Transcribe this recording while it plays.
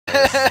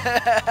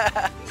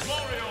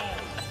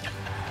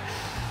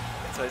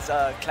So it's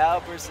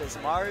Cloud versus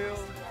Mario.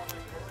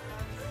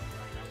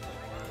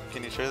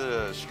 Can you share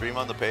the stream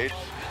on the page?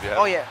 If you have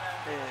Oh it? yeah.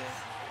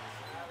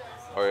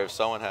 Or if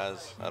someone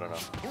has, I don't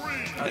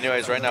know.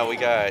 Anyways, right now we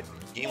got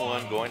Game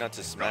 1 going on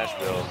to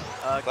Smashville.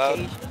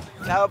 Cloud?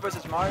 Cloud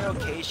versus Mario.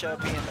 Kasia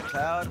being the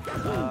Cloud.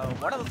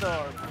 One of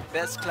the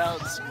best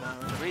Clouds in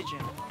the region.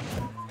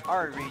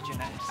 Our region,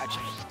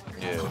 actually.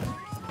 Yeah.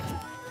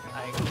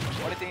 Like,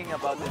 what do you think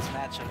about this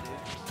matchup,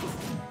 dude?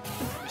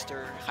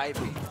 Mr. Hype.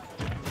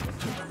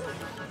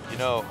 You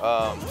know,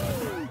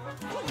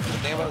 the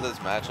thing about this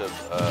matchup,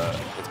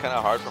 it's kind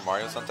of hard for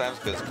Mario sometimes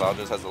because Cloud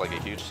just has like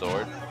a huge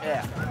sword.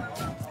 Yeah.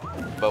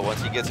 But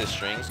once he gets his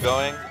strings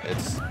going,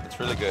 it's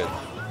really good.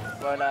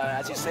 But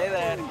as you say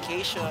that,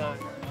 Kasia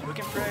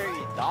looking very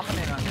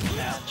dominant on this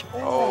match. Ooh,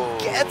 Oh.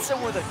 gets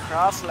him with a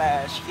cross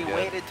slash. He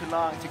waited too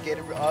long to get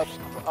him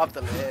up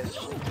the ledge.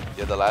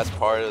 Yeah, the last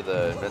part of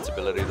the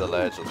invincibility of the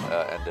ledge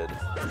ended.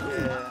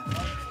 Yeah.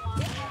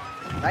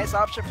 Nice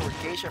option for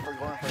Kasia for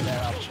going for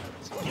that option.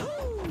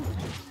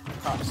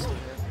 Props to him.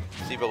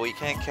 See, but we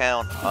can't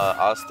count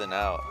Austin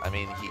out. I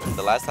mean,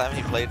 the last time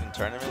he played in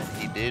tournament,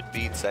 he did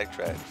beat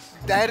Sectrax.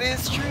 That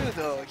is true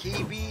though.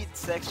 He beat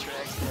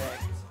Sectrax.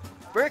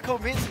 Very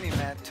convincing,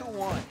 man.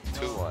 2-1.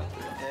 2-1.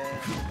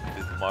 Yeah.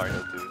 Dude,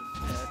 Mario, dude.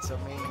 That's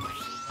amazing.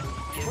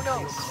 Who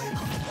knows?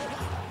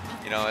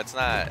 You know, it's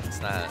not.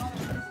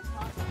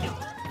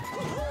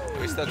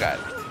 We still got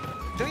it.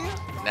 Do you?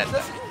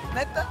 Neta.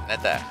 Neta?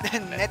 Neta.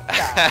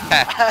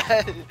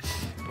 Neta.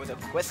 With a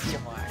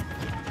question mark.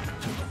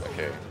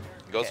 Okay.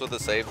 Goes with the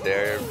save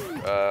there.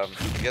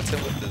 Gets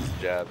him with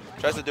his jab.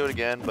 Tries to do it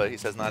again, but he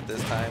says not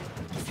this time.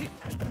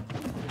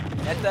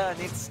 Neta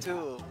needs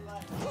to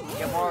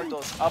get more of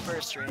those upper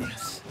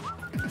strings.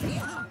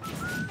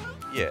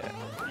 Yeah.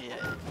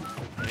 Yeah.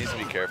 He needs to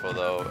be careful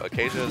though.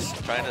 Kasia's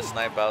trying to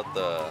snipe out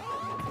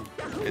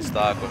his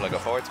stock with like a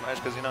forward smash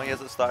because you know he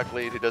has a stock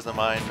lead. He doesn't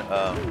mind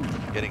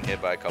getting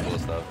hit by a couple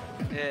of stuff.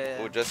 Yeah.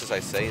 Well, just as I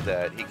say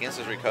that, he gains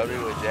his recovery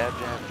with jab,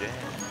 jab,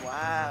 jab.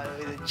 Wow,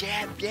 with a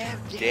jab, jab,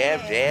 jab.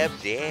 Jab, jab,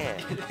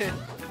 jab.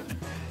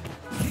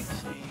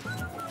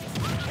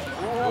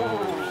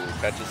 Ooh,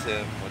 catches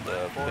him with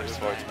the forward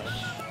smash.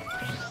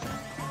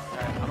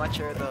 Alright, I'm not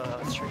sure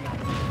the stream.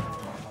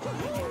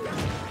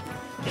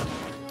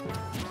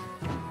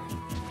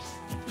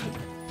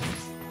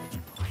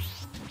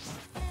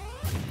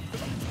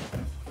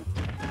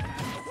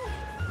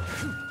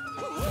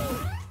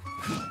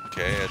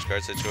 Okay, edge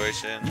guard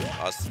situation.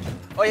 Austin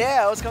Oh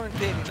yeah, I was coming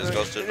pin. just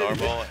goes to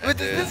normal. But and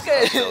this is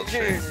guy, uphill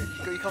here,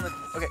 straight. you coming?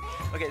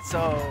 Okay, so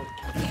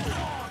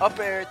up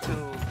air to.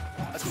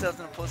 I was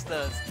gonna post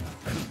the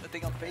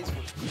thing on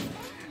Facebook.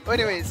 But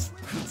anyways,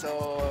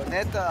 so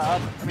Neta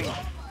up. I mean,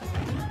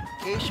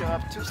 Kasia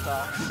up 2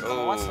 stocks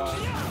on one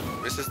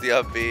side. This is the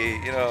up B.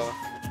 You know,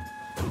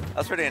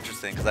 that's pretty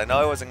interesting because I know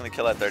I wasn't gonna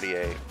kill at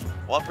 38.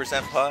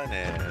 1%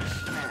 punish.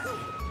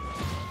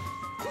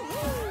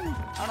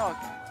 I don't know.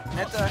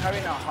 Neta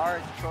having a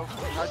hard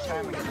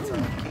time against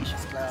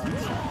Kasia's Cloud.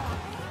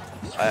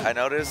 I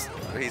noticed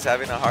he's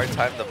having a hard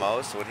time the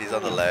most when he's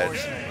on the ledge.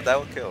 But that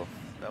will kill.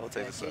 That will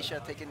take the set.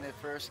 Kasia taking the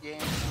first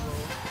game.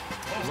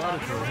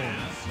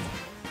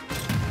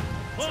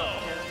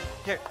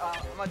 Here,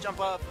 I'm gonna jump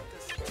up.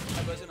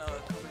 I was in a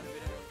comment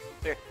video.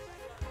 Here.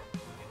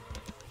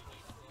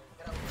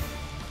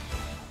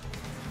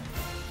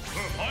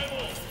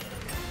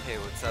 Hey,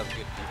 what's up,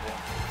 good people?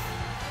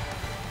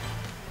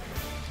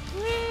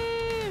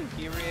 Woo!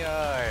 Here we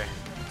are.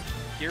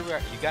 Here we are.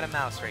 You got a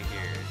mouse right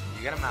here.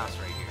 You got a mouse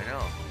right here. I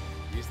know.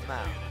 Use the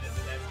mouse.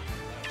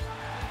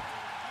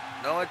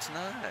 No, it's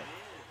not.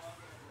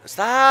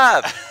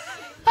 Stop!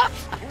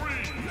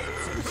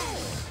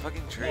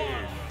 Fucking trade.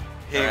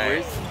 Hey,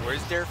 Alright.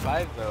 where's Dare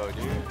 5 though,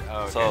 dude?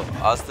 Oh, okay. So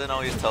Austin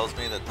always tells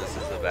me that this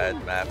is a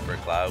bad map for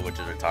Cloud, which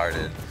is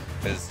retarded,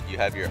 because you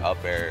have your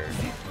up air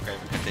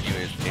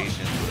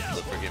continuation with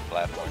the freaking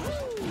platforms.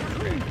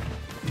 Okay.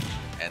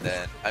 And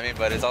then, I mean,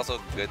 but it's also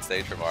a good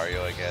stage for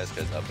Mario, I guess,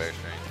 because up air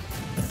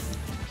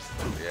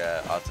strings.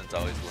 Yeah, Austin's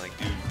always like,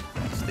 dude,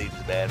 this stage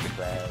is bad for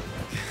Cloud.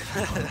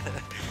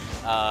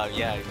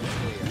 Yeah,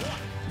 usually,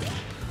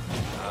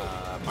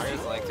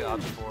 Mario's like to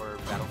opt for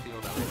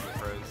Battlefield, at least the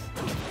pros.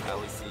 I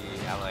always see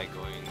Ally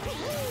going to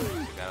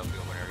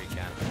Battlefield whenever he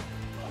can.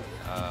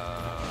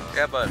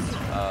 Yeah, but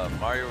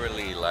Mario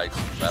really likes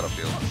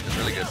Battlefield. It's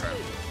really good for him.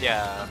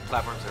 Yeah,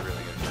 platforms are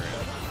really good for him.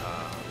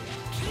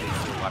 They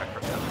do a lot of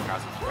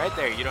crosses. Right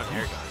there, you don't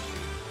air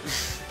dodge.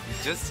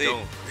 You just See,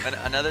 don't.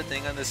 another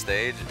thing on the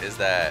stage is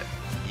that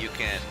you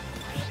can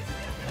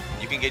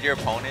get your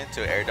opponent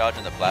to air dodge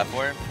on the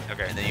platform,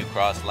 Okay. and then you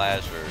cross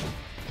slash or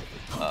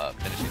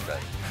finishing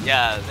back.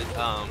 Yeah,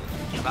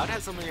 Cloud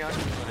has so many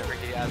options whenever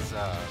he has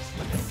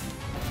limits.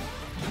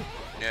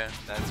 Yeah,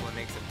 That's what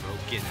makes him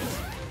broken.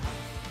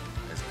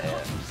 it's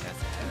ass.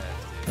 That's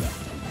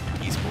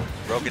dude.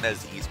 Esports. Broken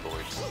as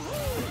esports.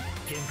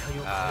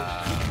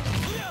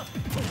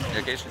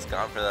 Education's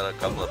gone for that a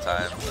couple of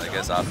times. I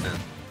guess often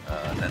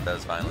Neta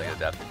is finally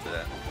adapting to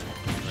that.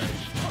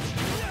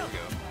 There we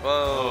go.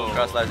 Whoa,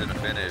 cross slide didn't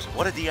finish.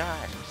 What a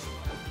DI.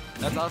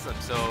 That's awesome.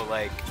 So,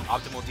 like,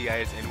 optimal DI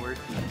is inward.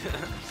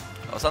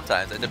 Well,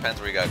 sometimes. It depends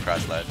where you got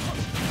cross slide.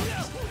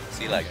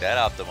 See, like, that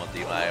optimal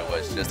DI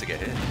was just to get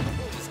hit.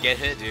 Just get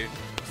hit, dude.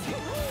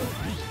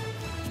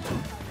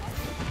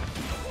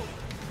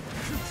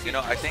 You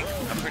know,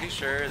 I'm pretty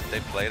sure they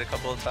played a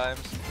couple of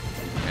times,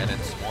 and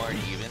it's more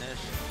evenish.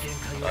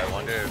 So I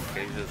wonder if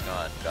Kasia's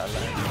got that.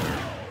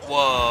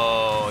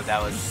 Whoa,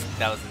 that was a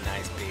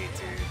nice bait,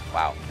 dude.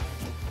 Wow.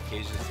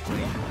 Kasia's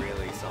playing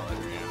really solid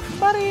right now.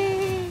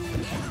 Buddy!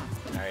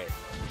 Alright.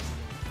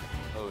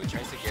 Oh, he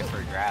tries to get for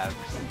a grab.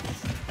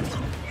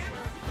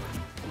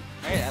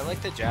 Alright, I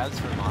like the jabs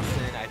from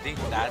Austin. I think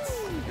that's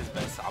his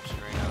best option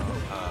right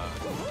now.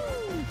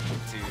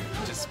 To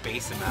just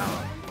space him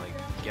out, like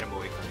get him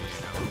away from you,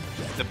 you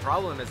know. The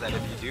problem is that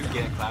if you do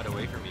get Cloud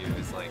away from you,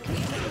 it's like,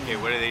 okay,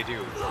 what do? They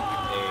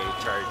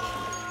charge.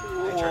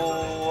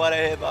 Oh, what a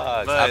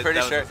hitbox! But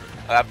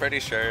I'm pretty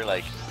sure,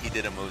 like, he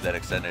did a move that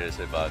extended his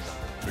hitbox.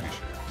 I'm pretty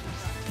sure.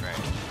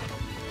 Right.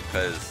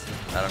 Because,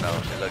 I don't know,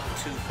 it looked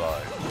too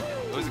far.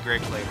 It was a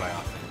great play by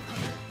Austin.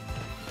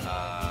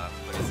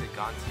 But is it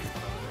gone too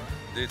far?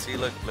 Dude, see,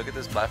 look at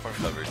this platform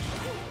coverage.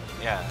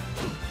 Yeah,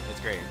 it's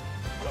great.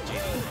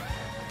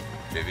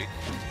 JV.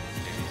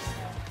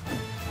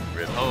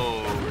 Rip.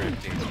 Oh, rip,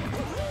 JV.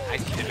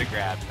 Nice pivot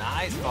grab.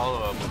 Nice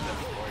follow-up with the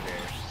forward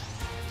air.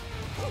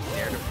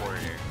 Dare to forward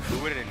air. Who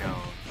would have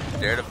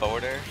known? Dare to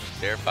forward air?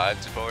 Dare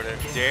 5 to forward air?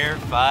 Dare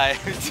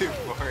 5 to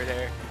forward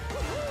air.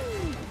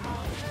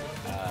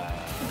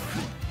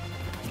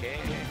 Okay.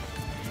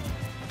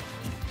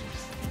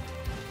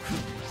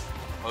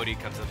 Odie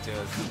comes up to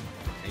us.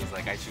 And he's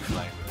like, I choose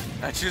life.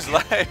 I choose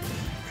life.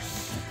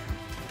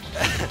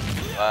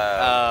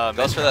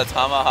 Goes for the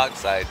tomahawk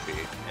side B.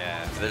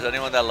 Yeah. If there's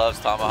anyone that loves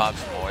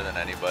tomahawks more than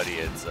anybody,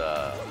 it's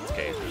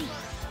Kasia.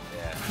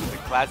 Yeah. The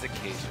classic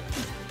Kasia.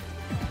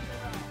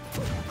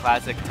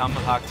 Classic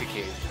tomahawk to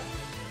Kasia.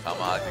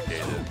 Tomahawk to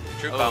Kasia.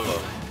 True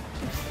combo.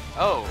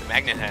 Oh,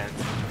 magnet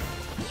hands.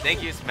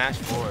 Thank you, Smash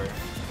 4.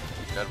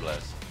 God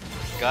bless.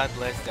 God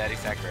bless Daddy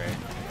Sakurai.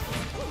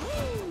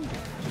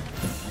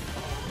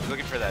 He's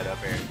looking for that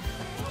up air.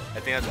 I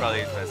think that's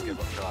probably his best skill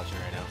option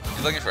right now.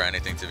 He's looking for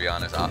anything, to be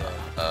honest.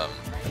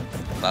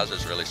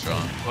 Bowser's really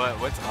strong.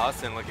 What's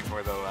Austin looking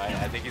for, though?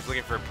 I think he's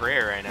looking for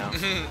prayer right now.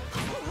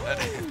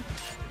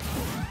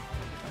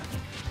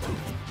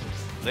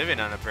 Living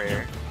on a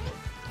prayer.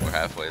 We're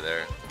halfway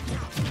there.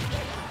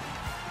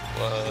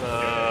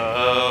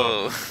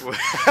 Whoa.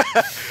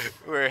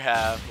 We're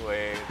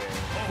halfway there.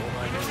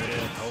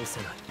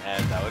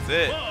 And that was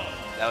it.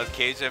 That was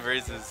Kasia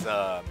versus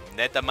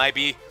Neta might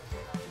be.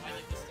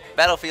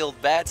 Battlefield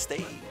bad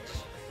state.